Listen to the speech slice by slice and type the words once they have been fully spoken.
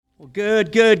Well,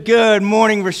 good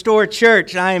morning, Restored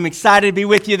Church. I am excited to be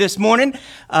with you this morning.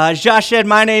 As Josh said,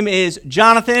 my name is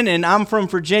Jonathan, and I'm from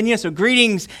Virginia, so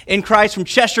greetings in Christ from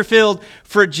Chesterfield,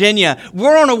 Virginia.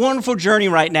 We're on a wonderful journey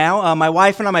right now. My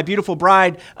wife and I, my beautiful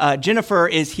bride, Jennifer,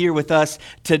 is here with us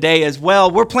today as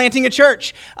well. We're planting a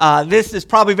church. This is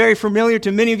probably very familiar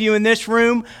to many of you in this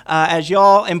room, as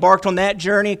y'all embarked on that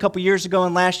journey a couple years ago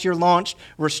and last year launched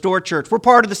Restored Church. We're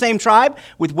part of the same tribe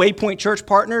with Waypoint Church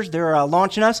Partners. They're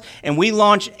launching us. And we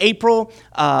launch April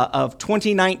of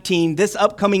 2019, this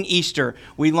upcoming Easter.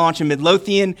 We launch in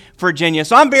Midlothian, Virginia.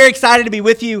 So I'm very excited to be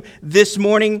with you this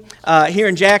morning here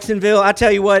in Jacksonville. I tell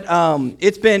you what,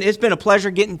 it's been a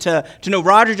pleasure getting to know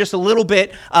Roger just a little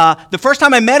bit. The first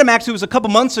time I met him actually was a couple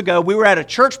months ago. We were at a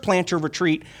church planter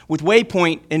retreat with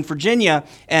Waypoint in Virginia,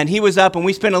 and he was up, and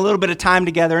we spent a little bit of time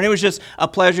together. And it was just a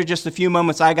pleasure, just a few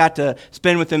moments I got to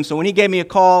spend with him. So when he gave me a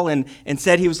call and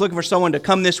said he was looking for someone to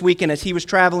come this weekend as he was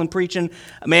traveling preaching,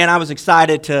 man, I was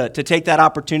excited to take that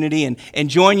opportunity and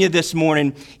join you this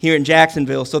morning here in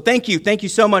Jacksonville. So thank you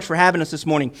so much for having us this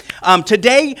morning.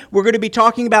 Today we're going to be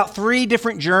talking about 3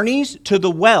 different journeys to the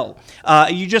well.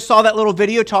 You just saw that little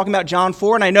video talking about John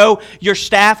 4, and I know your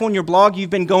staff on your blog,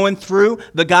 you've been going through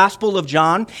the Gospel of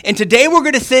John, and today we're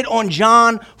going to sit on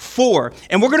John 4,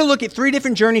 and we're going to look at 3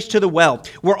 different journeys to the well.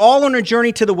 We're all on a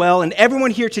journey to the well, and everyone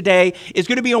here today is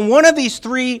going to be on one of these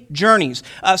 3 journeys.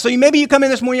 So maybe you come in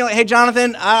this morning, you're like, hey,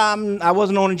 Jonathan, I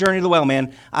wasn't on a journey to the well,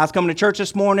 man. I was coming to church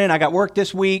this morning. I got work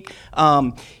this week.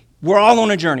 We're all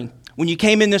on a journey. When you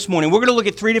came in this morning, we're going to look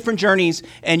at 3 different journeys,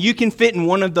 and you can fit in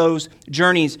one of those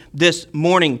journeys this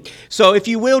morning. So if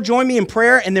you will, join me in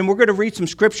prayer, and then we're going to read some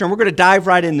scripture, and we're going to dive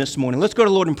right in this morning. Let's go to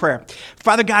Lord in prayer.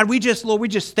 Father God, we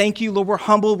just thank you, Lord. We're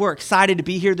humble. We're excited to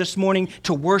be here this morning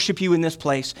to worship you in this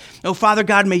place. Oh, Father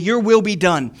God, may your will be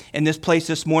done in this place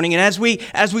this morning. And as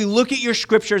we look at your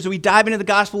scriptures, as we dive into the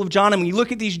Gospel of John, and we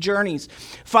look at these journeys,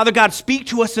 Father God, speak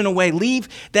to us in a way,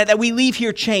 that we leave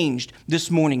here changed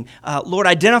this morning. Lord,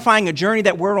 identifying a journey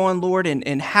that we're on, Lord,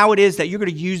 and how it is that you're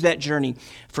going to use that journey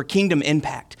for kingdom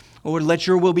impact. Lord, let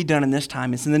your will be done in this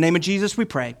time. It's in the name of Jesus we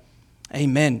pray.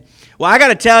 Amen. Well, I got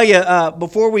to tell you,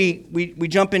 before we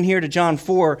jump in here to John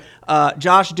 4,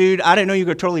 Josh, dude, I didn't know you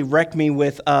could totally wreck me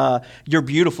with You're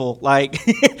Beautiful. Like,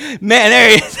 man, there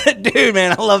he is. Dude,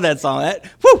 man, I love that song.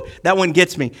 That one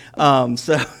gets me.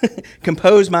 So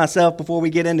compose myself before we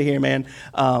get into here, man.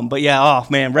 But yeah, oh,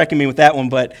 man, wrecking me with that one.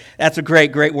 But that's a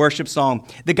great worship song.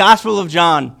 The Gospel of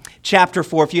John, chapter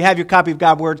 4. If you have your copy of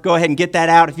God's Word, go ahead and get that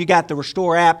out. If you got the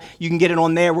Restore app, you can get it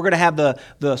on there. We're going to have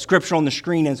the scripture on the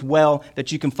screen as well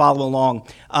that you can follow along.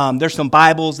 There's some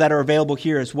Bibles that are available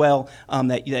here as well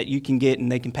that you can get,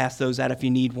 and they can pass those out if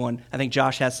you need one. I think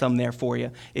Josh has some there for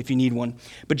you if you need one.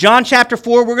 But John chapter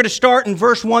 4, we're going to start in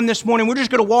verse 1 this morning. We're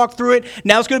just going to walk through it.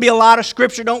 Now it's going to be a lot of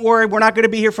scripture. Don't worry, we're not going to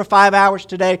be here for 5 hours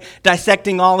today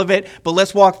dissecting all of it, but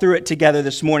let's walk through it together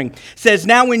this morning. It says,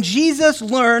 now when Jesus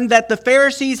learned that the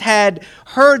Pharisees had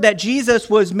heard that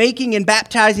Jesus was making and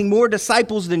baptizing more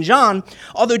disciples than John,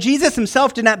 although Jesus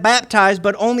himself did not baptize,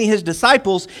 but only his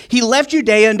disciples, he left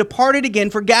Judea and departed again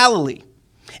for Galilee.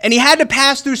 And he had to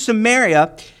pass through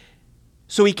Samaria,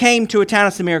 so he came to a town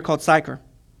of Samaria called Sychar.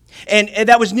 And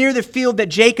that was near the field that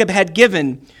Jacob had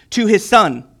given to his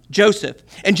son, Joseph.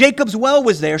 And Jacob's well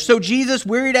was there, so Jesus,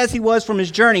 wearied as he was from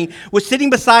his journey, was sitting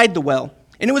beside the well.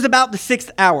 And it was about the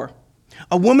 6th hour.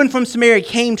 A woman from Samaria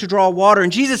came to draw water,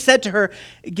 and Jesus said to her,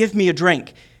 give me a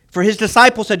drink. For his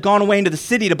disciples had gone away into the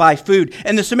city to buy food.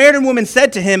 And the Samaritan woman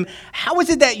said to him, how is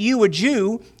it that you, a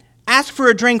Jew, ask for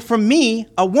a drink from me,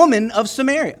 a woman of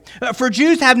Samaria? For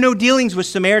Jews have no dealings with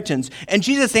Samaritans. And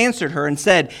Jesus answered her and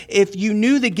said, if you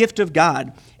knew the gift of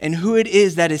God and who it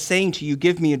is that is saying to you,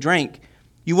 give me a drink,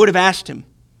 you would have asked him,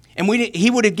 and he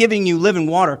would have given you living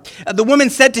water. The woman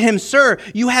said to him, sir,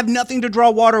 you have nothing to draw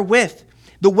water with.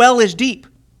 The well is deep.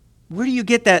 Where do you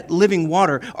get that living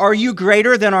water? Are you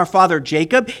greater than our father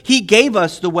Jacob? He gave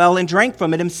us the well and drank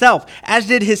from it himself, as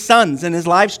did his sons and his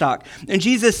livestock. And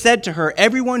Jesus said to her,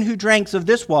 everyone who drinks of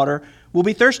this water will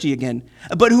be thirsty again.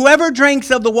 But whoever drinks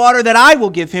of the water that I will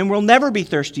give him will never be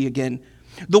thirsty again.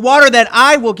 The water that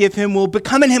I will give him will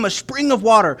become in him a spring of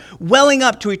water, welling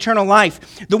up to eternal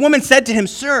life. The woman said to him,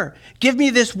 sir, give me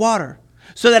this water,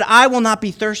 so that I will not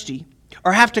be thirsty,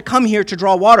 or have to come here to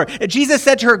draw water. And Jesus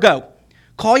said to her, go,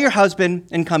 call your husband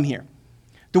and come here.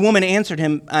 The woman answered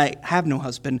him, I have no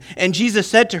husband. And Jesus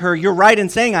said to her, you're right in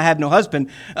saying I have no husband,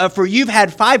 for you've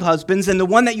had 5 husbands, and the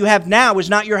one that you have now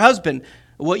is not your husband.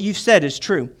 What you've said is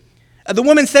true. The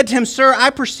woman said to him, sir,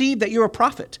 I perceive that you're a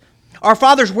prophet. Our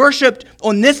fathers worshipped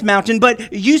on this mountain,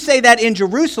 but you say that in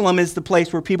Jerusalem is the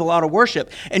place where people ought to worship.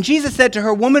 And Jesus said to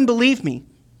her, woman, believe me,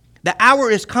 The hour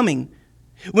is coming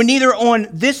when neither on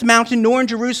this mountain nor in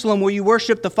Jerusalem will you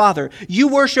worship the Father. You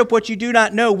worship what you do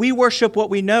not know. We worship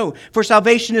what we know, for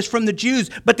salvation is from the Jews.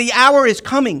 But the hour is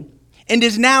coming and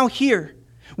is now here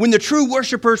when the true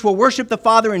worshipers will worship the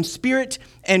Father in spirit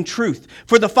and truth.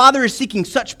 For the Father is seeking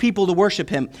such people to worship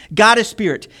him. God is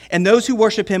spirit, and those who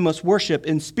worship him must worship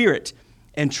in spirit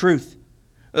and truth.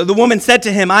 The woman said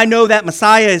to him, I know that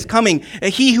Messiah is coming,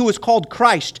 he who is called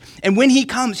Christ. And when he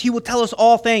comes, he will tell us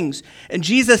all things. And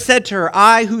Jesus said to her,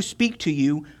 I who speak to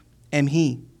you am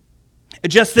he.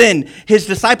 Just then, his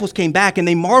disciples came back, and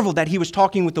they marveled that he was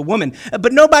talking with the woman.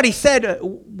 But nobody said,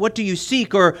 what do you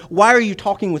seek, or why are you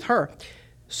talking with her?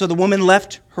 So the woman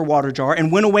left her water jar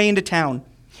and went away into town.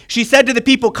 She said to the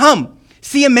people, come,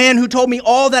 see a man who told me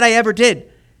all that I ever did.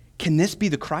 Can this be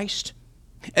the Christ?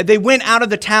 They went out of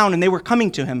the town and they were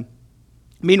coming to him.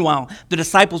 Meanwhile, the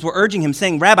disciples were urging him,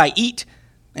 saying, Rabbi, eat.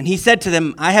 And he said to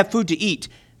them, I have food to eat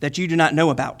that you do not know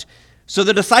about. So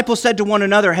the disciples said to one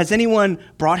another, has anyone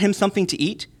brought him something to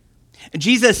eat? And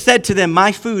Jesus said to them,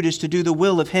 my food is to do the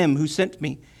will of him who sent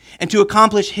me and to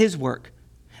accomplish his work.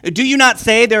 Do you not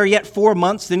say there are yet 4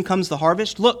 months, then comes the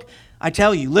harvest? Look, I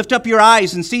tell you, lift up your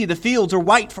eyes and see the fields are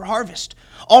white for harvest.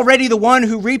 Already the one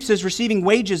who reaps is receiving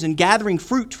wages and gathering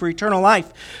fruit for eternal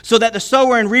life, so that the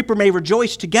sower and reaper may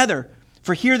rejoice together.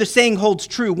 For here the saying holds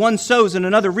true, one sows and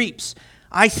another reaps.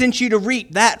 I sent you to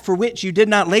reap that for which you did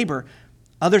not labor.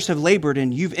 Others have labored,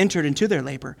 and you've entered into their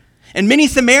labor. And many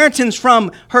Samaritans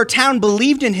from her town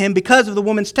believed in him because of the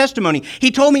woman's testimony.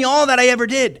 He told me all that I ever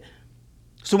did.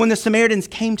 So when the Samaritans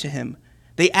came to him,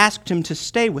 they asked him to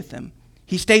stay with them.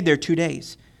 He stayed there 2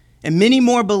 days. And many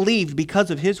more believed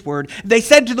because of his word. They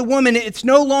said to the woman, it's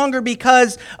no longer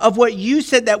because of what you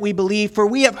said that we believe, for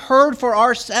we have heard for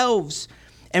ourselves,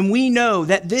 and we know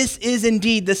that this is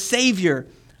indeed the Savior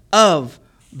of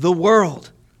the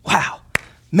world. Wow.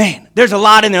 Man, there's a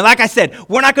lot in there. Like I said,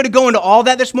 we're not going to go into all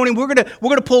that this morning. We're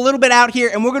going to pull a little bit out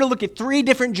here, and we're going to look at 3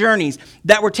 different journeys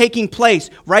that were taking place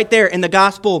right there in the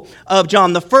Gospel of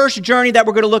John. The first journey that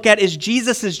we're going to look at is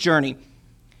Jesus' journey.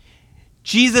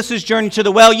 Jesus' journey to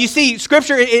the well. You see,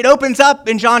 Scripture, it opens up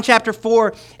in John chapter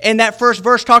 4 in that first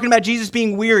verse talking about Jesus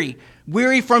being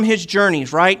weary from his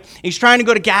journeys, right? He's trying to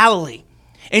go to Galilee,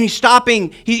 and he's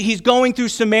stopping, he's going through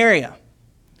Samaria,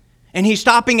 and he's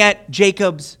stopping at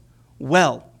Jacob's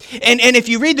well. And if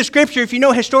you read the Scripture, if you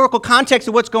know historical context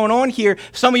of what's going on here,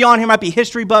 some of you on here might be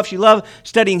history buffs. You love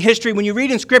studying history. When you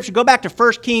read in Scripture, go back to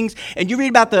 1 Kings, and you read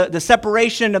about the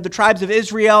separation of the tribes of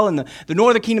Israel and the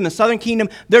northern kingdom, the southern kingdom.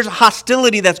 There's a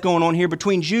hostility that's going on here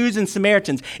between Jews and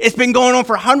Samaritans. It's been going on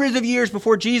for hundreds of years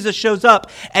before Jesus shows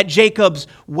up at Jacob's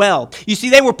well. You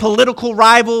see, they were political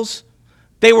rivals.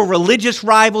 They were religious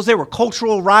rivals. They were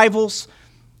cultural rivals.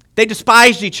 They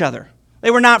despised each other. They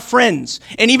were not friends.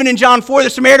 And even in John 4, the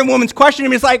Samaritan woman's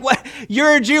questioning him. It's like, what?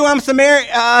 You're a Jew, I'm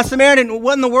Samaritan.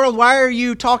 What in the world? Why are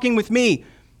you talking with me?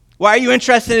 Why are you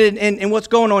interested in what's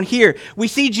going on here? We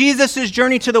see Jesus'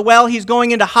 journey to the well. He's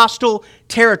going into hostile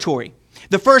territory.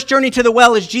 The first journey to the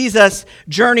well is Jesus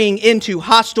journeying into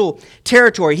hostile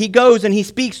territory. He goes and he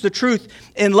speaks the truth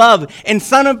in love. And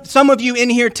some of you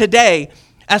in here today,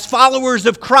 as followers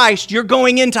of Christ, you're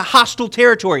going into hostile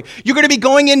territory. You're going to be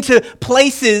going into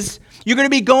places. You're going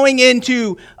to be going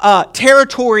into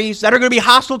territories that are going to be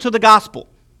hostile to the gospel.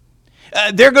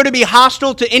 They're going to be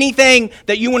hostile to anything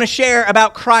that you want to share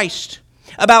about Christ,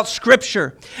 about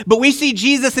Scripture. But we see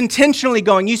Jesus intentionally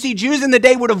going. You see, Jews in the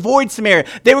day would avoid Samaria.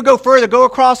 They would go further, go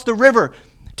across the river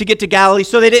to get to Galilee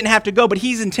so they didn't have to go. But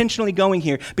he's intentionally going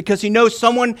here because he knows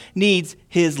someone needs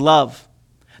his love.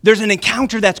 There's an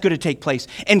encounter that's going to take place.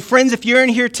 And friends, if you're in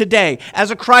here today as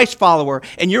a Christ follower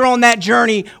and you're on that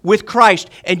journey with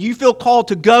Christ and you feel called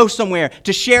to go somewhere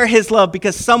to share his love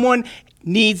because someone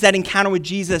needs that encounter with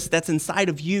Jesus that's inside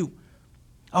of you.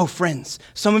 Oh, friends,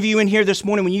 some of you in here this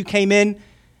morning, when you came in,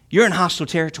 you're in hostile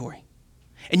territory.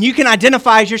 And you can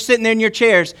identify as you're sitting there in your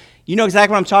chairs, you know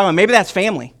exactly what I'm talking about. Maybe that's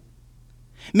family.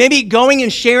 Maybe going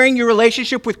and sharing your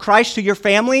relationship with Christ to your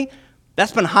family,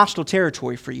 that's been hostile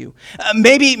territory for you.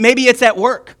 Maybe it's at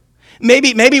work.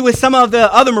 Maybe with some of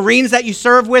the other Marines that you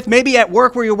serve with. Maybe at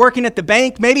work where you're working at the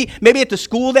bank. Maybe at the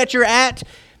school that you're at.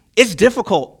 It's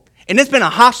difficult. And it's been a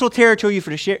hostile territory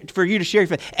for you to share your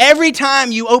faith. Every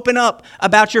time you open up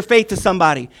about your faith to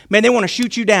somebody, man, they want to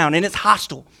shoot you down. And it's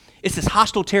hostile. It's this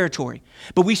hostile territory.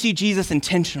 But we see Jesus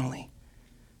intentionally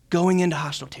going into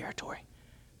hostile territory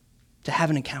to have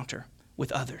an encounter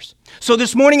with others. So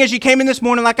this morning, as you came in this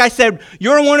morning, like I said,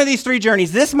 you're on one of these three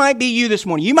journeys. This might be you this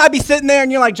morning. You might be sitting there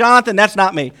and you're like, Jonathan, that's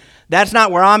not me. That's not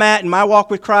where I'm at in my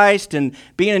walk with Christ and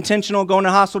being intentional, going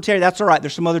to hostile territory. That's all right.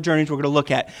 There's some other journeys we're going to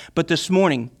look at. But this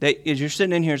morning, as you're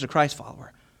sitting in here as a Christ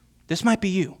follower, this might be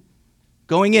you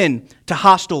going in to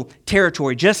hostile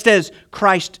territory, just as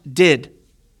Christ did.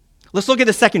 Let's look at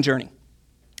the second journey.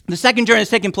 The second journey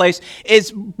that's taking place is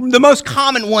the most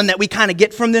common one that we kind of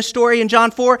get from this story in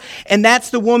John 4, and that's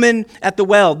the woman at the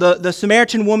well, the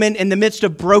Samaritan woman in the midst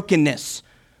of brokenness.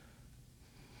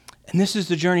 And this is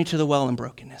the journey to the well in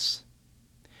brokenness.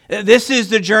 This is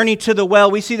the journey to the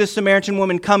well. We see the Samaritan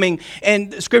woman coming,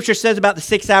 and Scripture says about the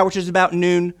 6th hour, which is about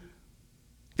noon,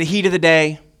 the heat of the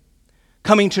day,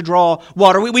 coming to draw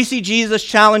water. We see Jesus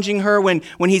challenging her when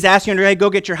he's asking her, hey, go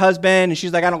get your husband. And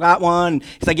she's like, I don't got one. And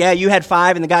he's like, yeah, you had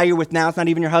 5, and the guy you're with now is not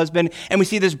even your husband. And we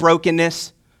see this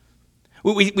brokenness.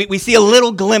 We see a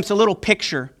little glimpse, a little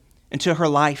picture into her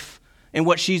life and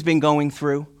what she's been going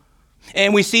through.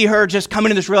 And we see her just coming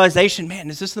to this realization,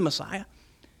 man, is this the Messiah?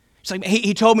 She's like,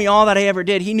 he told me all that I ever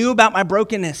did. He knew about my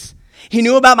brokenness. He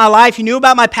knew about my life. He knew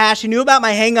about my past. He knew about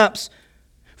my hang-ups.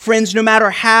 Friends, no matter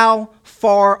how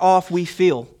far off we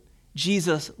feel,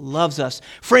 Jesus loves us.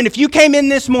 Friend, if you came in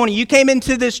this morning, you came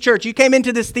into this church, you came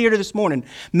into this theater this morning,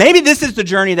 maybe this is the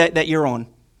journey that you're on,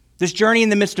 this journey in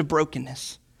the midst of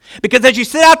brokenness. Because as you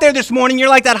sit out there this morning, you're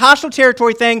like that hostile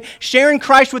territory thing, sharing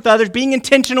Christ with others, being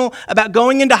intentional about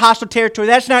going into hostile territory.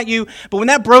 That's not you. But when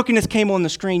that brokenness came on the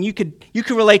screen, you could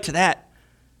relate to that.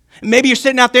 Maybe you're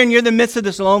sitting out there and you're in the midst of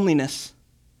this loneliness.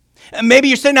 Maybe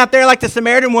you're sitting out there like the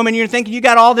Samaritan woman, and you're thinking you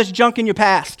got all this junk in your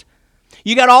past.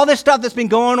 You got all this stuff that's been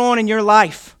going on in your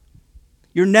life.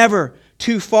 You're never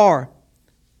too far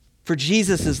for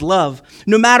Jesus' love.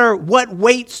 No matter what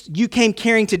weights you came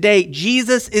carrying today,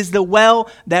 Jesus is the well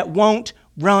that won't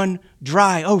run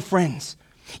dry. Oh, friends.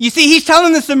 You see, he's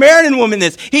telling the Samaritan woman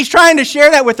this. He's trying to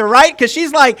share that with her, right? Because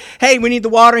she's like, hey, we need the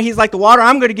water. And he's like, the water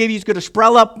I'm going to give you is going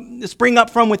to spring up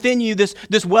from within you,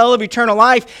 this well of eternal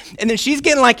life. And then she's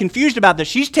getting like confused about this.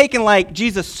 She's taking like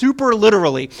Jesus super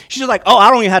literally. She's just like, oh,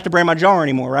 I don't even have to bring my jar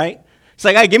anymore, right? It's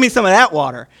like, hey, give me some of that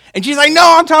water. And she's like,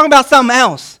 no, I'm talking about something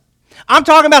else. I'm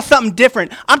talking about something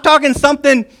different. I'm talking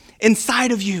something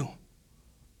inside of you.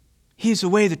 He's the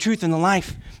way, the truth, and the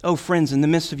life. Oh, friends, in the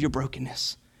midst of your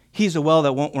brokenness, he's a well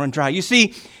that won't run dry. You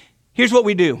see, here's what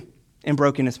we do in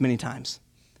brokenness many times.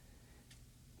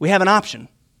 We have an option.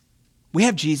 We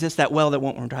have Jesus, that well that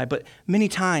won't run dry, but many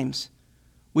times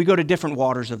we go to different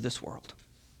waters of this world.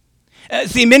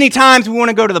 See, many times we want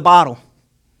to go to the bottle.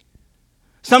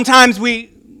 Sometimes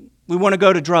we want to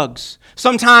go to drugs.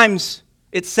 Sometimes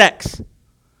it's sex.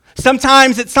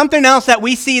 Sometimes it's something else that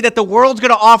we see that the world's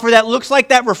going to offer that looks like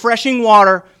that refreshing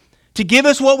water to give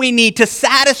us what we need, to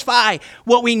satisfy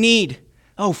what we need.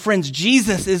 Oh, friends,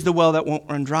 Jesus is the well that won't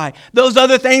run dry. Those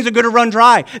other things are going to run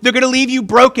dry. They're going to leave you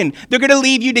broken. They're going to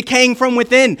leave you decaying from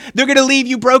within. They're going to leave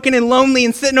you broken and lonely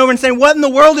and sitting over and saying, what in the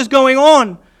world is going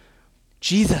on?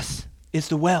 Jesus is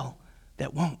the well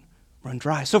that won't run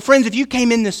dry. So, friends, if you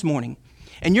came in this morning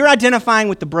and you're identifying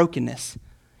with the brokenness,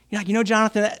 you're like, you know,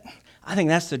 Jonathan, I think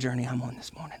that's the journey I'm on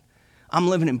this morning. I'm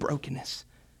living in brokenness.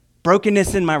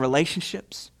 Brokenness in my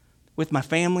relationships, with my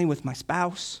family, with my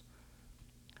spouse.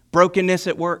 Brokenness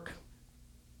at work.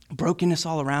 Brokenness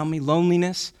all around me.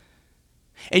 Loneliness.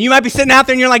 And you might be sitting out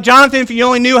there and you're like, Jonathan, if you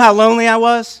only knew how lonely I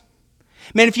was.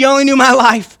 Man, if you only knew my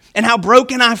life and how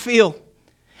broken I feel.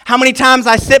 How many times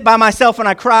I sit by myself and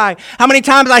I cry. How many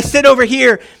times I sit over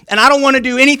here and I don't want to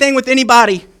do anything with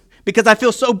anybody because I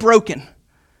feel so broken.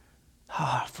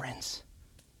 Ah, friends,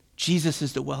 Jesus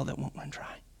is the well that won't run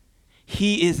dry.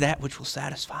 He is that which will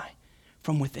satisfy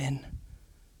from within.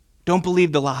 Don't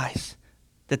believe the lies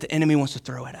that the enemy wants to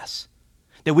throw at us.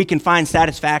 That we can find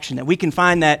satisfaction, that we can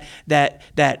find that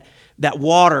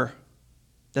water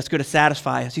that's going to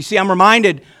satisfy us. You see, I'm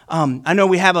reminded, I know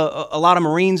we have a lot of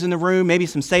Marines in the room, maybe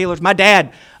some sailors. My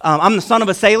dad, I'm the son of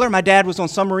a sailor. My dad was on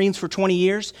submarines for 20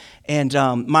 years. And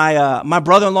my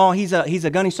brother-in-law, he's a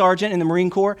gunny sergeant in the Marine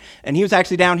Corps. And he was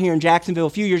actually down here in Jacksonville a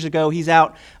few years ago. He's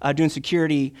out doing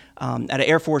security at an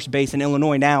Air Force base in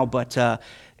Illinois now. But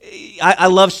I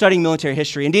love studying military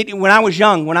history. Indeed, when I was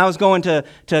young, when I was going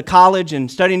to college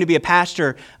and studying to be a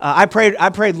pastor, I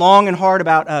prayed long and hard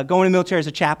about going to the military as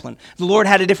a chaplain. The Lord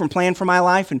had a different plan for my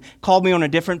life and called me on a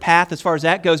different path as far as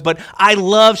that goes. But I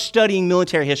love studying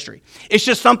military history. It's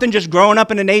just something just growing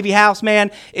up in a Navy house, man.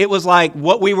 It was like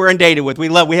what we were inundated with. We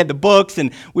had the books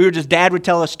and Dad would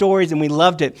tell us stories and we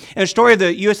loved it. And the story of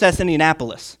the USS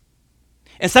Indianapolis.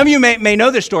 And some of you may know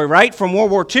this story, right? From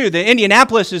World War II. The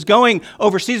Indianapolis is going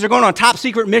overseas. They're going on a top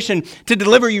secret mission to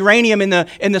deliver uranium in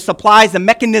the supplies, the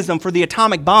mechanism for the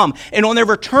atomic bomb. And on their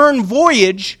return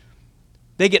voyage,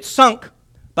 they get sunk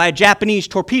by a Japanese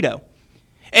torpedo.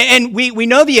 And we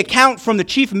know the account from the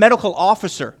chief medical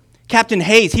officer, Captain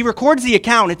Hayes. He records the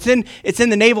account. It's in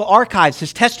the Naval Archives,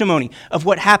 his testimony of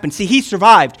what happened. See, he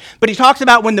survived, but he talks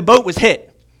about when the boat was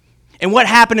hit and what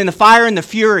happened in the fire and the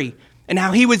fury, and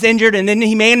how he was injured, and then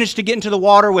he managed to get into the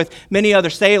water with many other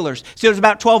sailors. So there was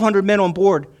about 1,200 men on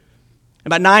board.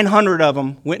 About 900 of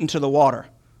them went into the water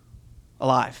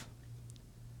alive.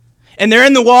 And they're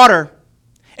in the water,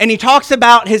 and he talks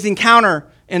about his encounter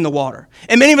in the water.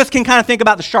 And many of us can kind of think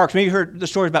about the sharks. Maybe you heard the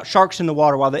stories about sharks in the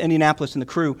water while the Indianapolis and the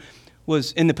crew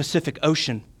was in the Pacific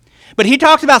Ocean. But he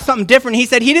talks about something different. He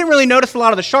said he didn't really notice a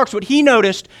lot of the sharks. What he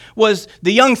noticed was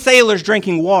the young sailors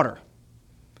drinking water.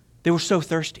 They were so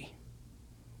thirsty.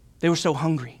 They were so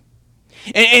hungry.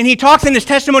 And he talks in his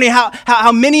testimony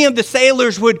how many of the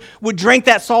sailors would drink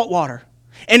that salt water.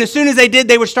 And as soon as they did,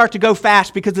 they would start to go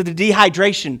fast because of the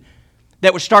dehydration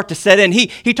that would start to set in.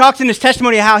 He talks in his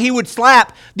testimony how he would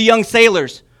slap the young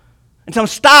sailors and tell them,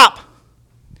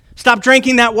 stop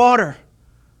drinking that water.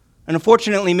 And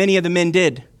unfortunately, many of the men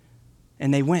did,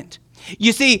 and they went.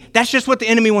 You see, that's just what the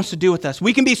enemy wants to do with us.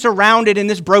 We can be surrounded in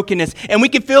this brokenness, and we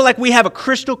can feel like we have a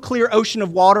crystal clear ocean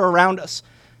of water around us.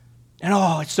 And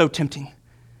it's so tempting.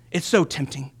 It's so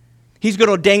tempting. He's going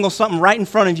to dangle something right in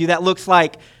front of you that looks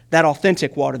like that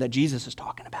authentic water that Jesus is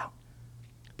talking about.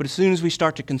 But as soon as we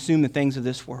start to consume the things of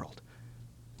this world,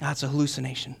 it's a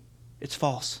hallucination. It's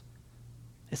false.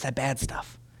 It's that bad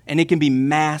stuff. And it can be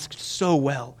masked so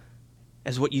well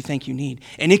as what you think you need.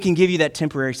 And it can give you that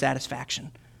temporary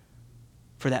satisfaction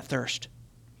for that thirst.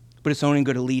 But it's only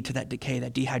going to lead to that decay,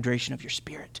 that dehydration of your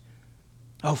spirit.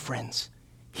 Oh, friends,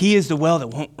 He is the well that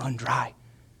won't run dry.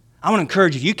 I want to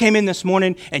encourage you. You came in this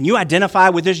morning and you identify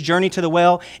with this journey to the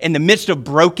well in the midst of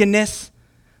brokenness.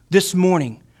 This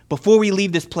morning, before we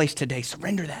leave this place today,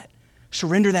 surrender that.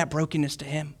 Surrender that brokenness to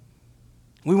Him.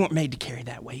 We weren't made to carry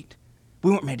that weight.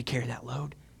 We weren't made to carry that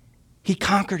load. He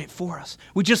conquered it for us.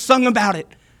 We just sung about it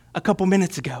a couple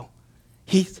minutes ago.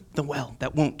 He's the well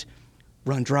that won't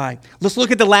run dry. Let's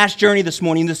look at the last journey this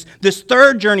morning, this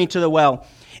third journey to the well.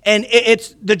 And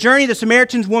it's the journey of the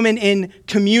Samaritan woman in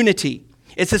community.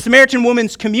 It's the Samaritan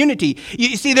woman's community.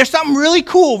 You see, there's something really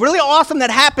cool, really awesome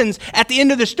that happens at the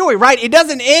end of the story, right? It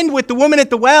doesn't end with the woman at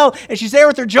the well, and she's there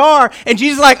with her jar, and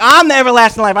Jesus is like, I'm the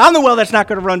everlasting life. I'm the well that's not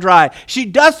going to run dry. She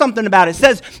does something about it.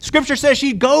 Scripture says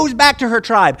she goes back to her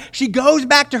tribe. She goes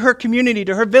back to her community,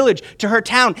 to her village, to her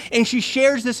town, and she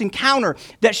shares this encounter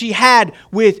that she had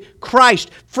with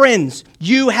Christ. Friends,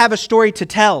 you have a story to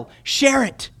tell. Share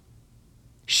it.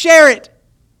 Share it.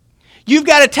 You've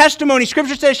got a testimony.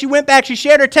 Scripture says she went back, she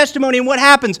shared her testimony, and what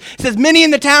happens? It says many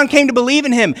in the town came to believe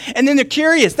in him, and then they're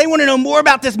curious. They want to know more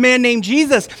about this man named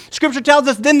Jesus. Scripture tells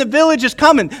us then the village is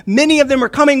coming. Many of them are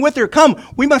coming with her. Come,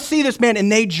 we must see this man,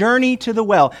 and they journey to the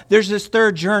well. There's this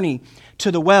third journey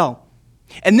to the well.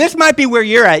 And this might be where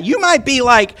you're at. You might be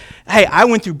like, hey, I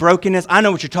went through brokenness. I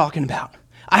know what you're talking about.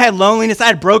 I had loneliness, I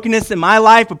had brokenness in my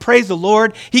life, but praise the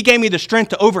Lord, He gave me the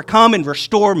strength to overcome and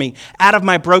restore me out of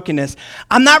my brokenness.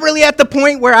 I'm not really at the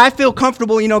point where I feel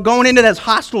comfortable, going into those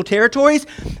hostile territories,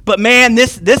 but man,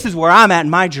 this is where I'm at in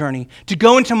my journey, to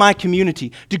go into my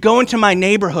community, to go into my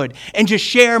neighborhood, and just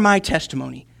share my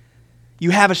testimony. You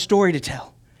have a story to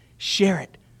tell. Share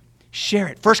it. Share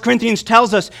it. 1 Corinthians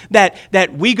tells us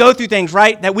that we go through things,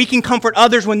 right? That we can comfort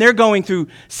others when they're going through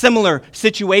similar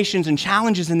situations and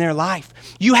challenges in their life.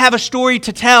 You have a story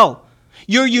to tell.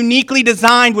 You're uniquely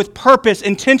designed with purpose,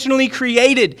 intentionally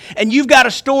created, and you've got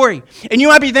a story. And you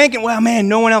might be thinking, well, man,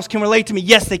 no one else can relate to me.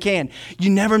 Yes, they can. You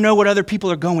never know what other people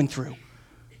are going through.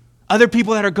 Other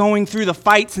people that are going through the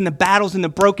fights and the battles and the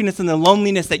brokenness and the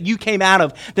loneliness that you came out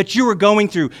of, that you were going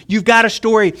through. You've got a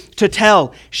story to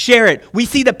tell. Share it. We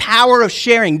see the power of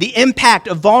sharing, the impact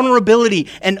of vulnerability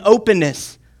and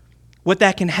openness, what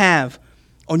that can have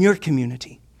on your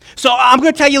community. So I'm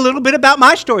going to tell you a little bit about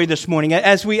my story this morning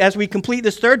as we complete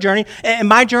this third journey and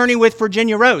my journey with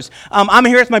Virginia Rose. I'm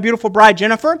here with my beautiful bride,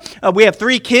 Jennifer. We have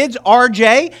 3 kids,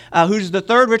 RJ, who's the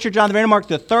third, Richard John Vandermark,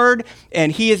 the third,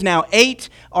 and he is now 8.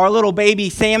 Our little baby,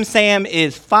 Sam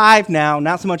is 5 now,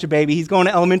 not so much a baby. He's going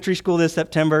to elementary school this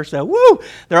September, so woo,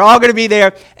 they're all going to be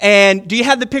there. And do you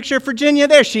have the picture of Virginia?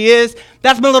 There she is.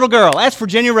 That's my little girl. That's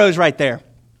Virginia Rose right there.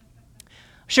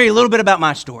 I'll show you a little bit about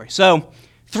my story. So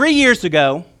 3 years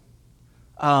ago,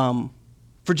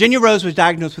 Virginia Rose was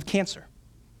diagnosed with cancer,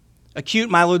 acute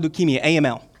myeloid leukemia,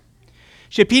 AML.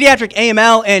 She had pediatric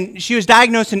AML, and she was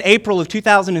diagnosed in April of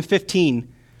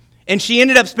 2015. And she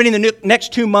ended up spending the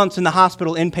next 2 months in the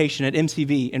hospital inpatient at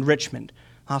MCV in Richmond,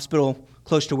 hospital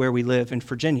close to where we live in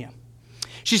Virginia.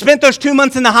 She spent those 2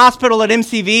 months in the hospital at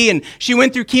MCV, and she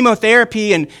went through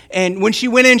chemotherapy, and when she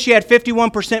went in, she had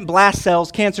 51% blast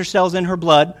cells, cancer cells in her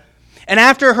blood. And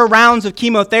after her rounds of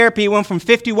chemotherapy, it went from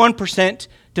 51%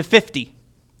 to 50%.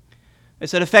 It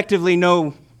said effectively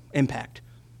no impact,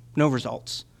 no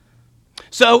results.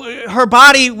 So her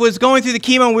body was going through the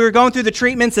chemo, and we were going through the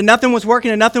treatments, and nothing was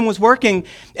working,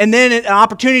 and then an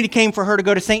opportunity came for her to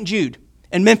go to St. Jude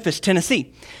in Memphis,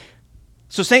 Tennessee.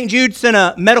 So St. Jude sent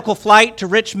a medical flight to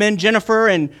Richmond. Jennifer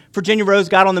and Virginia Rose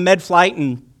got on the med flight,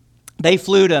 and they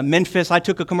flew to Memphis. I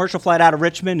took a commercial flight out of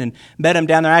Richmond and met them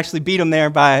down there. I actually beat them there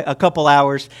by a couple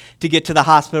hours to get to the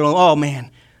hospital. Oh, man,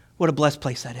 what a blessed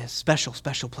place that is. Special,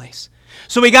 special place.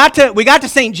 So we got to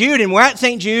St. Jude, and we're at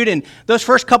St. Jude, and those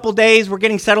first couple days we're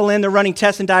getting settled in. They're running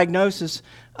tests and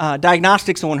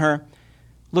diagnostics on her,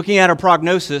 looking at her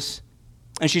prognosis,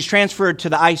 and she's transferred to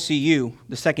the ICU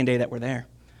the second day that we're there.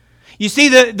 You see,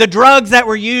 the drugs that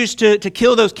were used to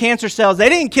kill those cancer cells, they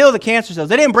didn't kill the cancer cells.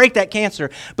 They didn't break that cancer,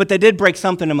 but they did break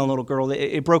something in my little girl.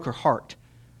 It broke her heart.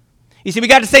 You see, we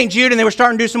got to St. Jude, and they were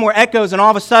starting to do some more echoes, and all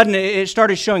of a sudden, it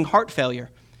started showing heart failure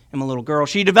in my little girl.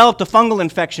 She developed a fungal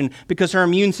infection because her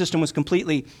immune system was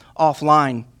completely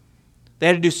offline. They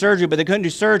had to do surgery, but they couldn't do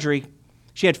surgery.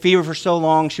 She had fever for so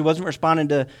long. She wasn't responding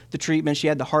to the treatment. She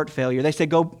had the heart failure. They said,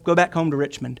 go back home to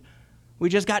Richmond. We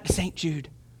just got to St. Jude.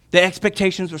 The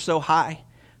expectations were so high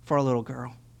for our little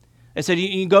girl. They said,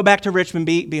 you can go back to Richmond,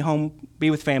 be home,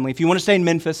 be with family. If you want to stay in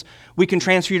Memphis, we can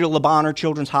transfer you to Le Bonheur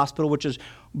Children's Hospital, which is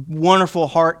wonderful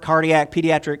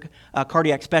pediatric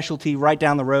cardiac specialty right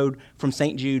down the road from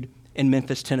St. Jude in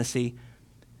Memphis, Tennessee.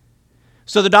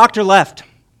 So the doctor left.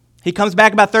 He comes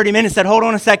back about 30 minutes and said, hold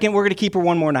on a second, we're going to keep her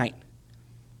one more night.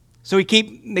 So they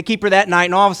keep her that night,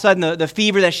 and all of a sudden the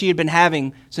fever that she had been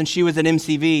having since she was at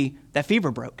MCV, that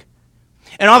fever broke.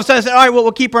 And all of a sudden, I said, all right, well,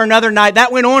 we'll keep her another night.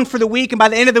 That went on for the week, and by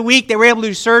the end of the week, they were able to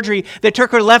do surgery. They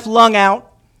took her left lung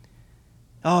out.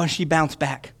 Oh, and she bounced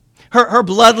back. Her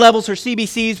blood levels, her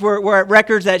CBCs were at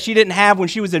records that she didn't have when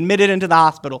she was admitted into the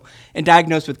hospital and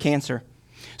diagnosed with cancer.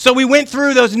 So we went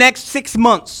through those next 6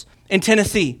 months in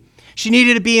Tennessee. She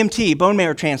needed a BMT, bone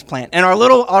marrow transplant, and our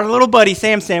little buddy,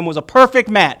 Sam, was a perfect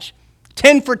match.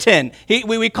 10 for 10.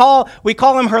 We call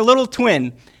him her little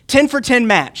twin. 10 for 10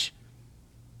 match.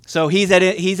 So he's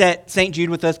at St. Jude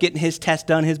with us, getting his test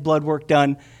done, his blood work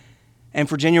done. And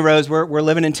Virginia Rose, we're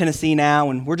living in Tennessee now,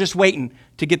 and we're just waiting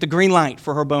to get the green light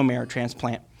for her bone marrow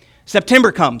transplant.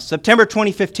 September comes, September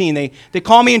 2015. They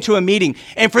call me into a meeting.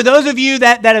 And for those of you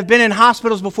that have been in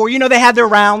hospitals before, you know they have their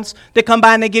rounds. They come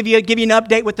by and they give you an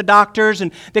update with the doctors.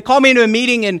 And they call me into a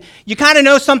meeting, and you kind of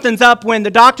know something's up when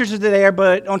the doctors are there,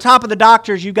 but on top of the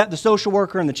doctors, you've got the social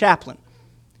worker and the chaplain.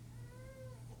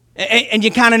 And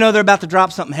you kind of know they're about to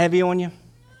drop something heavy on you.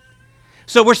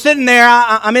 So we're sitting there.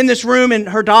 I'm in this room, and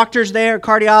her doctor's there,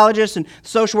 cardiologist and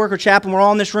social worker, chaplain. We're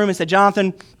all in this room and said,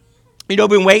 Jonathan, we've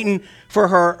been waiting for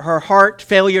her heart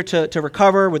failure to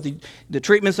recover with the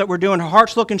treatments that we're doing. Her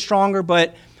heart's looking stronger,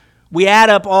 but we add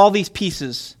up all these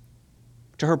pieces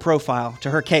to her profile, to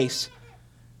her case,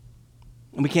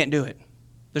 and we can't do it.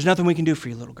 There's nothing we can do for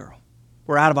you, little girl.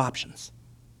 We're out of options.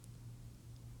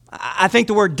 I think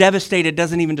the word devastated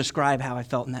doesn't even describe how I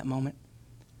felt in that moment.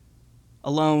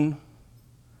 Alone,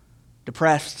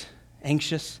 depressed,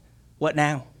 anxious. What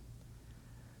now?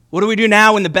 What do we do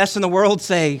now when the best in the world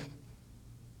say,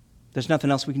 there's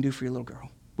nothing else we can do for your little girl?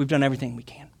 We've done everything we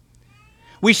can.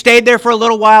 We stayed there for a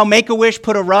little while. Make-A-Wish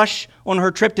put a rush on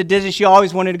her trip to Disney. She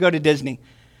always wanted to go to Disney.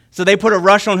 So they put a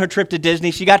rush on her trip to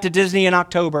Disney. She got to Disney in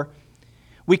October.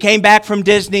 We came back from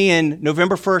Disney, and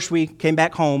November 1st, we came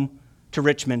back home to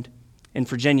Richmond in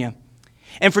Virginia.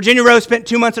 And Virginia Rose spent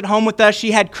 2 months at home with us.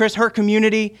 She had her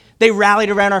community. They rallied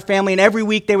around our family, and every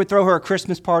week they would throw her a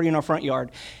Christmas party in our front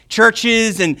yard.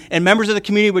 Churches and members of the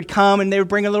community would come, and they would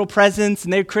bring her little presents,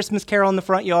 and they would Christmas carol in the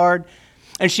front yard.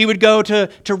 And she would go to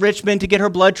Richmond to get her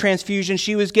blood transfusion.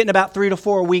 She was getting about 3 to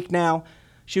 4 a week now.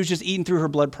 She was just eating through her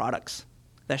blood products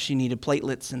that she needed,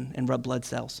 platelets and red blood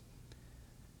cells.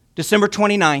 December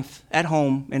 29th, at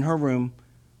home in her room,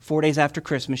 4 days after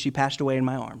Christmas, she passed away in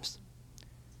my arms.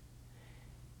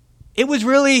 It was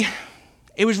really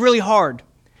hard.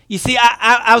 You see,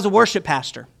 I was a worship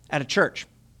pastor at a church.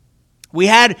 We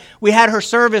had her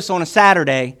service on a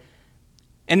Saturday,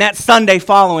 and that Sunday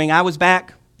following, I was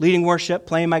back leading worship,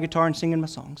 playing my guitar and singing my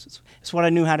songs. It's what I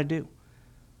knew how to do.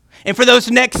 And for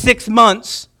those next 6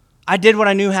 months, I did what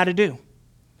I knew how to do.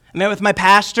 I met with my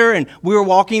pastor, and we were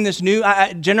walking this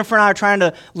Jennifer and I are trying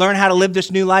to learn how to live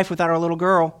this new life without our little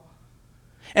girl.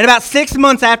 And about 6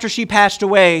 months after she passed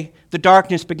away, the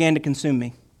darkness began to consume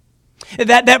me.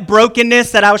 That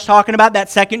brokenness that I was talking about, that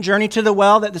second journey to the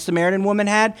well that the Samaritan woman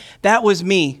had, that was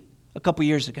me a couple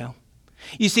years ago.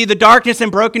 You see, the darkness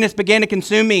and brokenness began to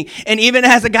consume me. And even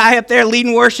as a guy up there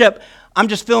leading worship, I'm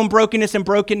just feeling brokenness and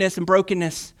brokenness and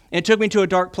brokenness. And it took me to a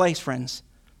dark place, friends.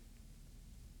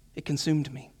 It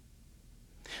consumed me.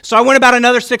 So I went about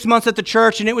another 6 months at the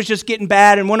church, and it was just getting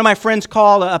bad. And one of my friends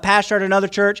called, a pastor at another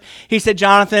church. He said,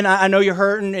 Jonathan, I know you're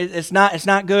hurting. It's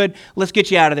not good. Let's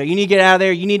get you out of there. You need to get out of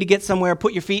there. You need to get somewhere.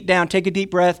 Put your feet down. Take a deep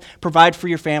breath. Provide for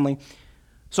your family.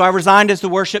 So I resigned as the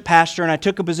worship pastor, and I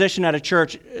took a position at a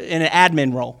church in an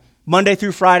admin role, Monday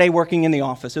through Friday, working in the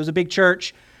office. It was a big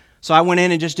church, so I went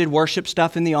in and just did worship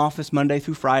stuff in the office Monday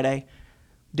through Friday.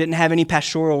 Didn't have any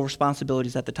pastoral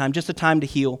responsibilities at the time, just a time to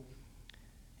heal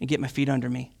and get my feet under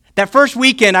me. That first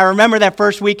weekend, I remember that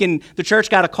first weekend, the church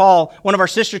got a call. One of our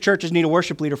sister churches need a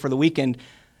worship leader for the weekend.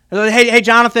 Hey,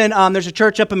 Jonathan, there's a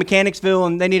church up in Mechanicsville,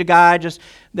 and they need a guy.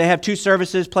 They have 2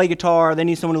 services, play guitar. They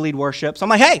need someone to lead worship. So I'm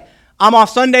like, hey, I'm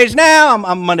off Sundays now.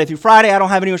 I'm Monday through Friday. I don't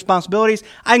have any responsibilities.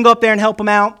 I can go up there and help them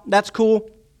out. That's cool.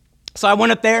 So I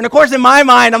went up there, and of course, in my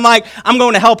mind, I'm like, I'm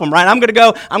going to help them, right? I'm going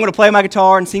to play my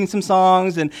guitar and sing some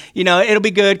songs, and, it'll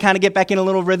be good, kind of get back in a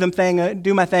little rhythm thing,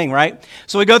 do my thing, right?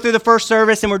 So we go through the first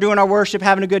service, and we're doing our worship,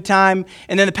 having a good time,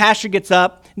 and then the pastor gets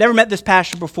up. Never met this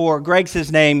pastor before. Greg's his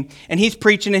name, and he's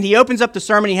preaching, and he opens up the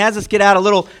sermon. He has us get out a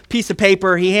little piece of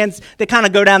paper. They kind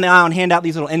of go down the aisle and hand out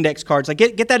these little index cards. Like,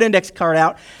 get that index card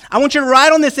out. I want you to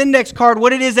write on this index card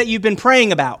what it is that you've been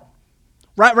praying about.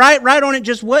 Write on it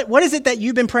just what is it that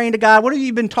you've been praying to God? What have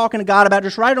you been talking to God about?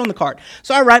 Just write it on the card.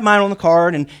 So I write mine on the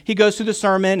card, and he goes through the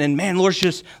sermon, and man, Lord's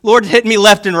hitting me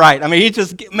left and right. I mean,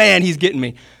 he's getting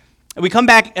me. And we come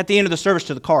back at the end of the service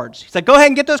to the cards. He's like, go ahead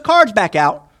and get those cards back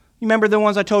out. You remember the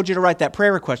ones I told you to write that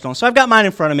prayer request on? So I've got mine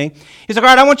in front of me. He's like, all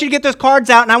right, I want you to get those cards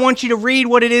out, and I want you to read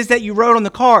what it is that you wrote on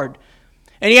the card.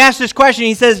 And he asks this question.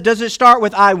 He says, does it start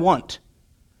with I want?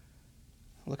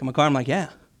 I look at my card. I'm like, yeah.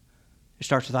 It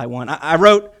starts with I want. I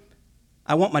wrote,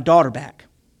 I want my daughter back.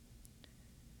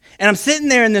 And I'm sitting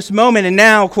there in this moment, and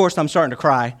now, of course, I'm starting to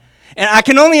cry. And I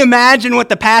can only imagine what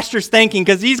the pastor's thinking,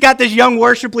 because he's got this young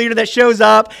worship leader that shows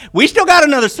up. We still got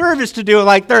another service to do in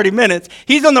like 30 minutes.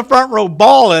 He's on the front row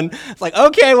bawling. It's like,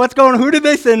 okay, what's going on? Who did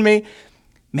they send me?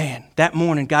 Man, that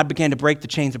morning, God began to break the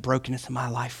chains of brokenness in my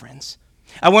life, friends.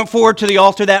 I went forward to the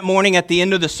altar that morning at the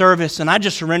end of the service, and I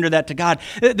just surrendered that to God.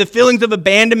 The feelings of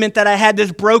abandonment that I had,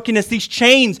 this brokenness, these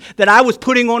chains that I was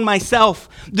putting on myself,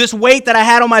 this weight that I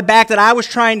had on my back that I was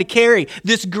trying to carry,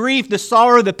 this grief, the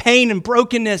sorrow, the pain, and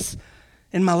brokenness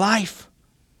in my life.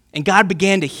 And God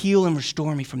began to heal and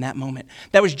restore me from that moment.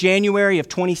 That was January of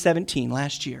 2017,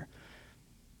 last year.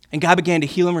 And God began to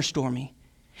heal and restore me.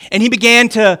 And he began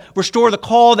to restore the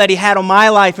call that he had on my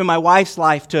life and my wife's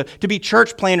life to be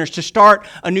church planners, to start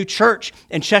a new church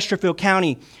in Chesterfield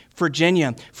County,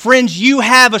 Virginia. Friends, you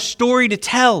have a story to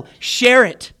tell. Share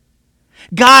it.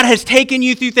 God has taken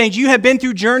you through things. You have been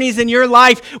through journeys in your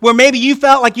life where maybe you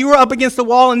felt like you were up against the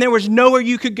wall and there was nowhere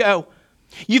you could go.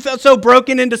 You felt so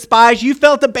broken and despised. You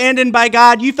felt abandoned by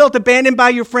God. You felt abandoned by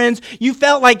your friends. You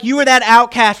felt like you were that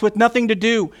outcast with nothing to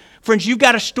do. Friends, you've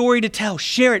got a story to tell.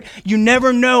 Share it. You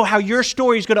never know how your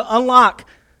story is going to unlock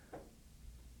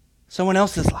someone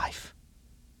else's life,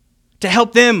 to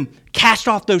help them cast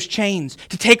off those chains,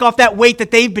 to take off that weight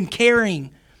that they've been carrying.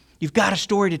 You've got a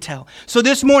story to tell. So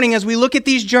this morning, as we look at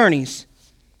these journeys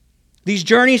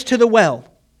to the well,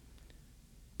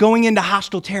 going into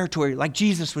hostile territory like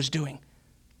Jesus was doing,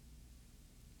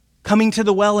 coming to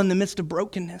the well in the midst of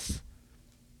brokenness,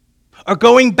 or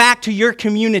going back to your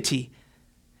community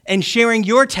and sharing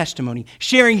your testimony,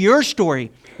 sharing your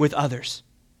story with others.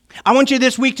 I want you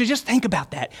this week to just think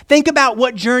about that. Think about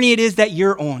what journey it is that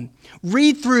you're on.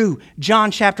 Read through John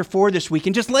chapter 4 this week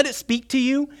and just let it speak to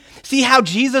you. See how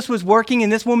Jesus was working in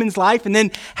this woman's life, and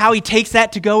then how he takes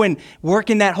that to go and work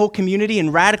in that whole community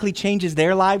and radically changes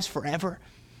their lives forever.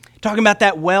 Talking about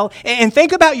that well. And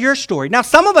think about your story. Now,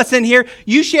 some of us in here,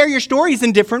 you share your stories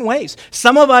in different ways.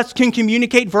 Some of us can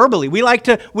communicate verbally. We like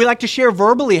to share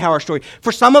verbally how our story.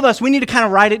 For some of us, we need to kind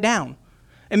of write it down.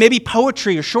 And maybe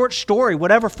poetry or short story,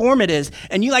 whatever form it is,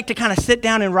 and you like to kind of sit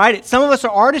down and write it. Some of us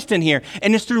are artists in here,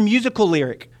 and it's through musical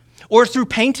lyric, or it's through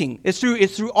painting. It's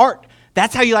through art.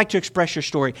 That's how you like to express your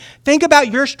story. Think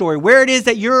about your story, where it is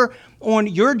that you're on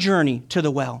your journey to the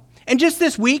well. And just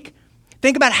this week,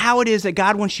 think about how it is that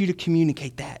God wants you to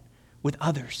communicate that with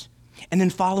others, and then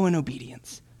follow in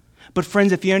obedience. But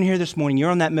friends, if you're in here this morning,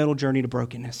 you're on that middle journey to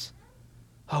brokenness.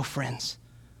 Oh, friends,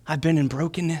 I've been in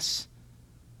brokenness.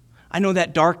 I know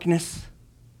that darkness.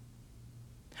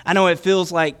 I know it feels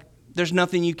like there's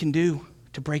nothing you can do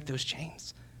to break those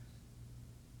chains.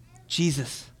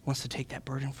 Jesus wants to take that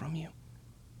burden from you.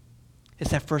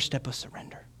 It's that first step of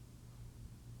surrender.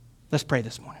 Let's pray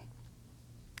this morning.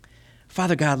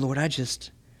 Father God, Lord,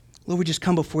 Lord, we just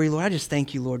come before you, Lord. I just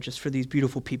thank you, Lord, just for these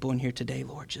beautiful people in here today,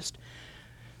 Lord.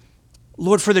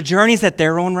 Lord, for the journeys that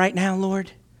they're on right now,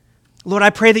 Lord. Lord, I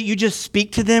pray that you just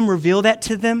speak to them, reveal that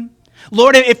to them.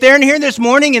 Lord, if they're in here this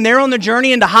morning and they're on the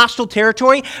journey into hostile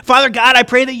territory, Father God, I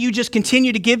pray that you just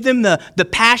continue to give them the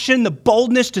passion, the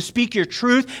boldness to speak your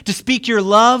truth, to speak your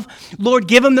love. Lord,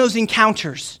 give them those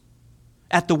encounters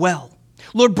at the well.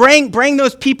 Lord, bring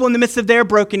those people in the midst of their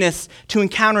brokenness to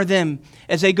encounter them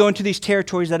as they go into these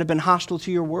territories that have been hostile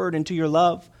to your word and to your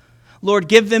love. Lord,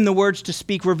 give them the words to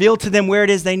speak. Reveal to them where it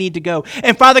is they need to go.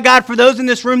 And Father God, for those in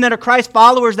this room that are Christ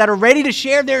followers that are ready to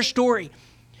share their story,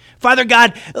 Father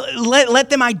God, let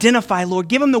them identify, Lord.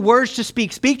 Give them the words to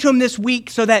speak. Speak to them this week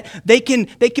so that they can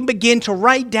begin to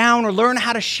write down or learn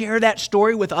how to share that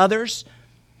story with others.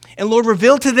 And Lord,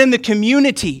 reveal to them the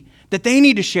community that they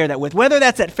need to share that with, whether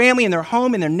that's at family, in their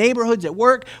home, in their neighborhoods, at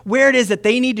work, where it is that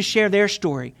they need to share their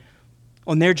story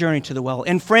on their journey to the well.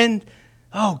 And friend,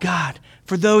 oh God,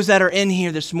 for those that are in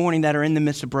here this morning that are in the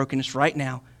midst of brokenness right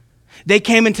now, they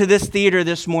came into this theater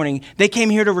this morning. They came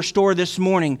here to restore this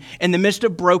morning in the midst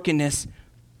of brokenness.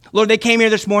 Lord, they came here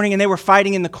this morning and they were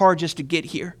fighting in the car just to get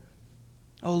here.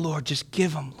 Oh Lord, just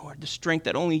give them, Lord, the strength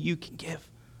that only you can give.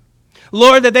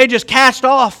 Lord, that they just cast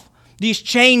off these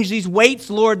chains, these weights,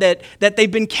 Lord, that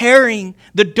they've been carrying,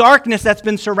 the darkness that's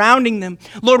been surrounding them.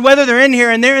 Lord, whether they're in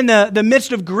here and they're in the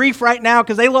midst of grief right now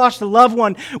because they lost a loved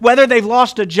one, whether they've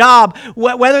lost a job,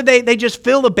 whether they just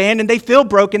feel abandoned, they feel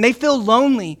broken, they feel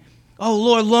lonely. Oh,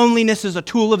 Lord, loneliness is a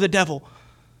tool of the devil.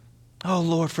 Oh,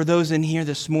 Lord, for those in here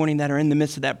this morning that are in the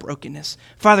midst of that brokenness,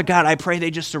 Father God, I pray they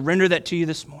just surrender that to you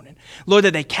this morning. Lord,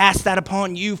 that they cast that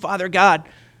upon you, Father God.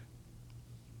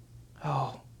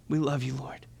 Oh, we love you,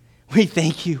 Lord. We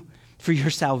thank you for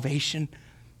your salvation.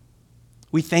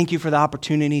 We thank you for the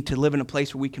opportunity to live in a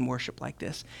place where we can worship like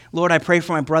this. Lord, I pray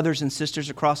for my brothers and sisters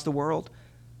across the world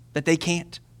that they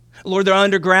can't. Lord, they're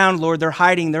underground. Lord, they're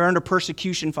hiding. They're under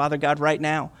persecution, Father God, right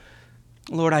now.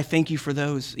 Lord, I thank you for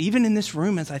those, even in this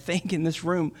room, as I think in this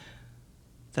room,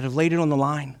 that have laid it on the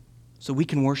line so we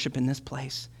can worship in this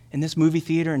place, in this movie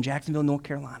theater in Jacksonville, North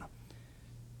Carolina.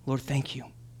 Lord, thank you.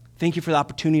 Thank you for the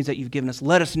opportunities that you've given us.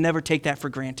 Let us never take that for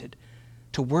granted,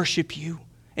 to worship you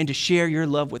and to share your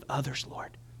love with others,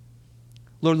 Lord.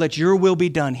 Lord, let your will be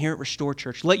done here at Restore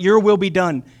Church. Let your will be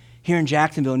done here in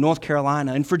Jacksonville, North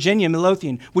Carolina, in Virginia,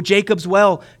 Midlothian, with Jacob's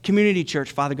Well Community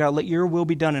Church, Father God. Let your will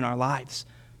be done in our lives.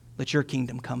 Let your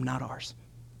kingdom come, not ours.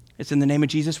 It's in the name of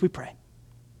Jesus we pray.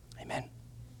 Amen.